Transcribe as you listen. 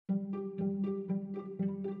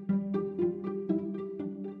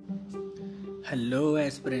Hello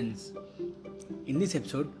aspirants. In this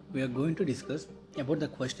episode, we are going to discuss about the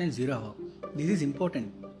question 0 hour. This is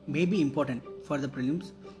important, maybe important for the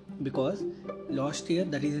prelims because last year,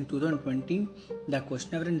 that is in 2020, the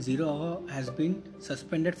question hour in 0 hour has been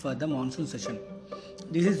suspended for the monsoon session.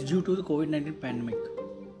 This is due to the COVID-19 pandemic.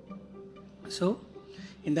 So,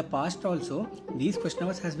 in the past also, these question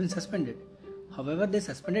hours has been suspended. However, they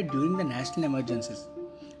suspended during the national emergencies.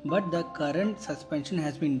 But the current suspension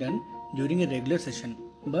has been done during a regular session,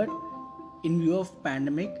 but in view of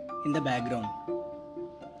pandemic in the background.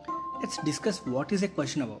 Let's discuss what is a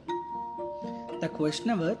question hour. The question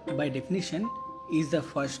hour by definition is the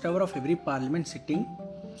first hour of every parliament sitting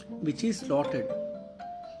which is slotted.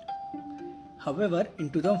 However, in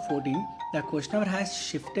 2014, the question hour has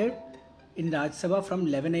shifted in Rajya Sabha from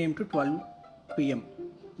 11 am to 12 pm.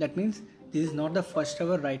 That means this is not the first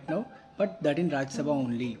hour right now, but that in Rajya Sabha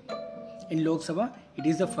only. In Lok Sabha, it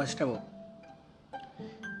is the first hour.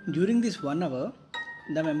 During this 1 hour,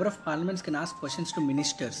 the Member of Parliament can ask questions to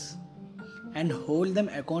ministers and hold them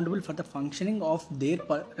accountable for the functioning of their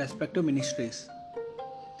respective ministries.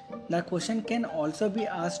 The question can also be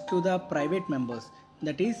asked to the private members,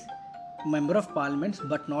 that is, Member of Parliament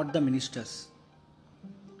but not the ministers.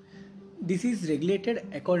 This is regulated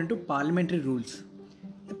according to parliamentary rules.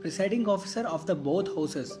 The presiding officer of the both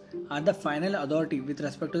houses are the final authority with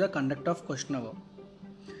respect to the conduct of question hour.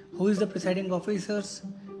 Who is the presiding officers?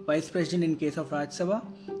 Vice President in case of Rajya Sabha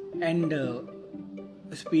and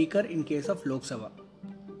Speaker in case of Lok Sabha.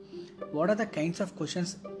 What are the kinds of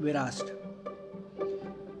questions were asked?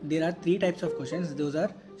 There are three types of questions. Those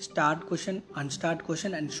are start question, unstart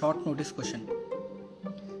question and short notice question.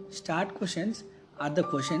 Start questions are the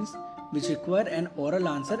questions which require an oral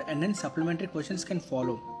answer and then supplementary questions can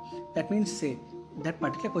follow. That means say that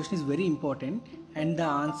particular question is very important and the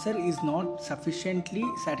answer is not sufficiently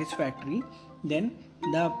satisfactory, then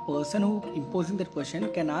the person who imposing that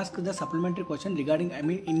question can ask the supplementary question regarding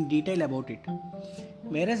in detail about it.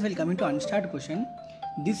 Whereas while coming to unstart question,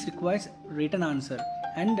 this requires written answer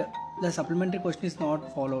and the supplementary question is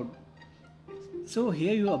not followed. So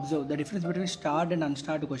here you observe the difference between start and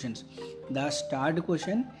unstart questions. The start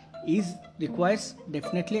question requires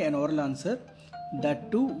definitely an oral answer,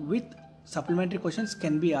 that too with supplementary questions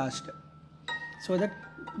can be asked, so that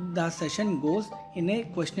the session goes in a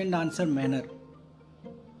question and answer manner.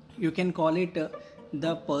 You can call it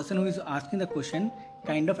the person who is asking the question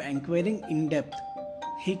kind of inquiring in depth.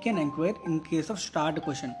 He can inquire in case of start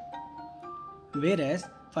question. Whereas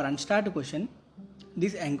for unstart question,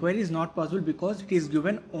 this inquiry is not possible because it is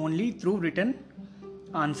given only through written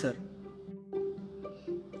answer.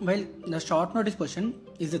 Well, the short notice question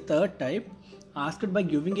is the third type, asked by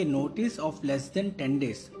giving a notice of less than 10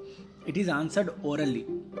 days. It is answered orally.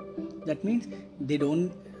 That means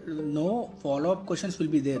no follow-up questions will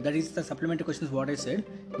be there. That is the supplementary questions what I said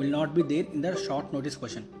will not be there in the short notice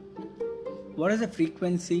question. What is the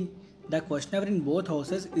frequency? The question hour in both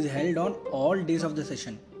houses is held on all days of the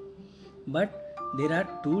session. But there are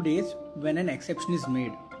 2 days when an exception is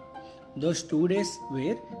made. Those 2 days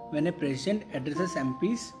were when a president addresses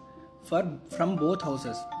MPs from both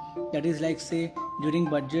houses. That is like say during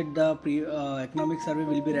budget the economic survey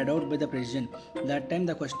will be read out by the president. That time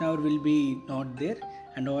the question hour will be not there,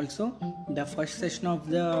 and also the first session of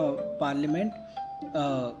the parliament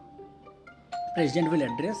president will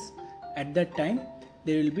address. At that time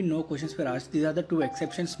there will be no questions were asked. These are the 2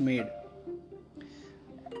 exceptions made.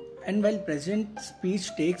 And while President's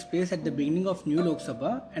speech takes place at the beginning of new Lok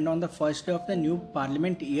Sabha and on the first day of the new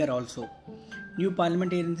parliament year also. New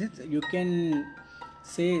parliament year, you can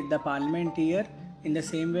say the parliament year in the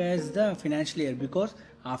same way as the financial year, because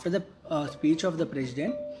after the speech of the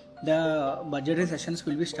President, the budgetary sessions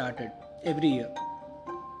will be started every year.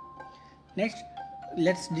 Next,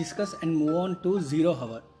 let's discuss and move on to 0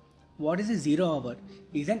 hour. What is a 0 hour?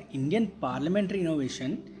 It is an Indian parliamentary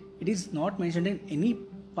innovation. It is not mentioned in any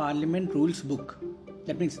Parliament rules book.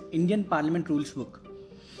 That means Indian Parliament rules book.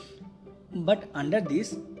 But under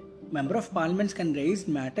this, Member of Parliament can raise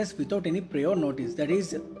matters without any prior notice. That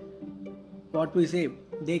is what we say.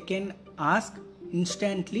 They can ask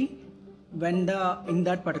instantly in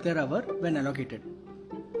that particular hour when allocated.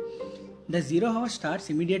 The 0 hour starts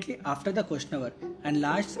immediately after the question hour and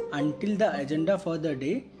lasts until the agenda for the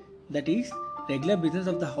day, that is regular business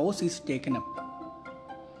of the house, is taken up.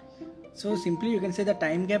 So simply you can say the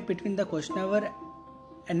time gap between the question hour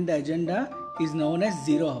and the agenda is known as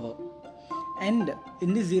 0 hour. And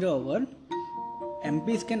in this 0 hour,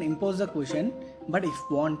 MPs can impose the question, but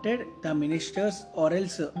if wanted, the ministers, or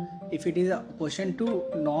else if it is a question to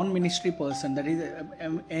non-ministry person, that is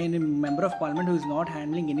a member of parliament who is not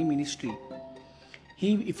handling any ministry,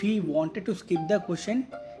 If he wanted to skip the question,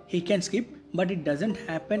 he can skip, but it doesn't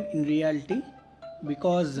happen in reality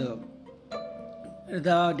because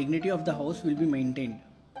the dignity of the house will be maintained.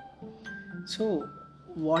 So,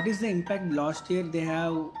 what is the impact? Last year they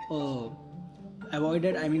have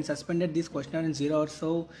suspended this questionnaire in 0 hours.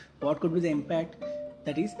 So, what could be the impact?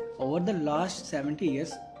 That is, over the last 70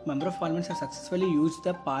 years, Member of Parliament have successfully used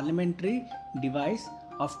the parliamentary device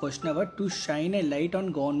of question hour to shine a light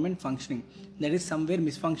on government functioning. There is somewhere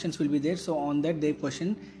misfunctions will be there, so on that they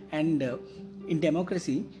question. And in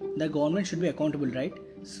democracy, the government should be accountable, right?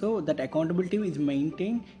 So that accountability is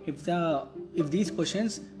maintained if these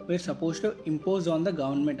questions were supposed to impose on the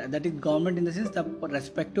government, that is government in the sense the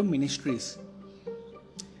respective ministries.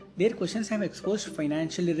 Their questions have exposed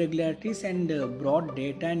financial irregularities and brought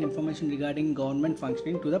data and information regarding government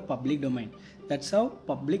functioning to the public domain. That's how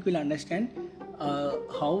public will understand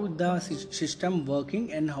how the system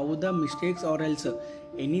working and how the mistakes or else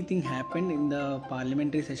anything happened in the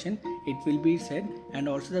parliamentary session, it will be said, and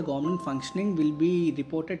also the government functioning will be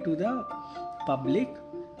reported to the public.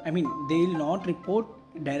 They will not report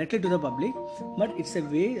directly to the public, but it's a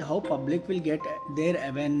way how public will get their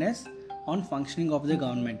awareness on functioning of the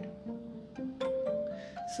government.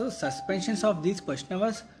 So suspensions of these question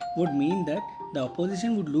hours would mean that the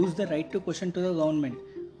opposition would lose the right to question to the government.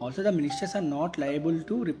 Also, the ministers are not liable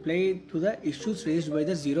to reply to the issues raised by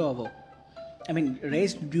the 0 hour.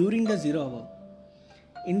 Raised during the 0 hour.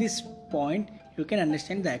 In this point, you can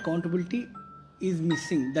understand the accountability is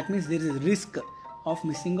missing. That means there is a risk of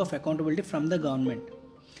missing of accountability from the government.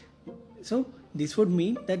 So this would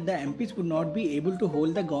mean that the MPs would not be able to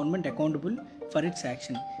hold the government accountable for its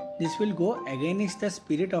action. This will go against the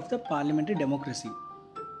spirit of the parliamentary democracy.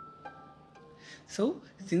 So,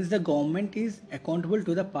 since the government is accountable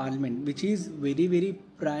to the parliament, which is very, very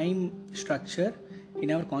prime structure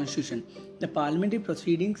in our constitution, the parliamentary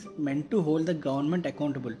proceedings meant to hold the government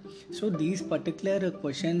accountable. So, these particular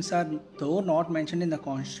questions are though not mentioned in the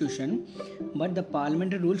constitution, but the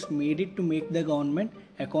parliamentary rules made it to make the government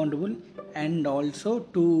accountable and also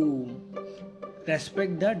to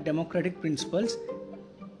respect the democratic principles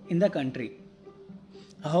in the country.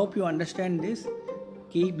 I hope you understand this.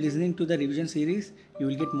 Keep listening to the revision series. You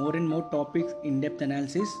will get more and more topics, in-depth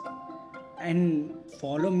analysis, and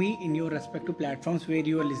follow me in your respective platforms where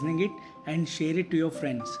you are listening it and share it to your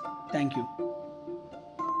friends. Thank you.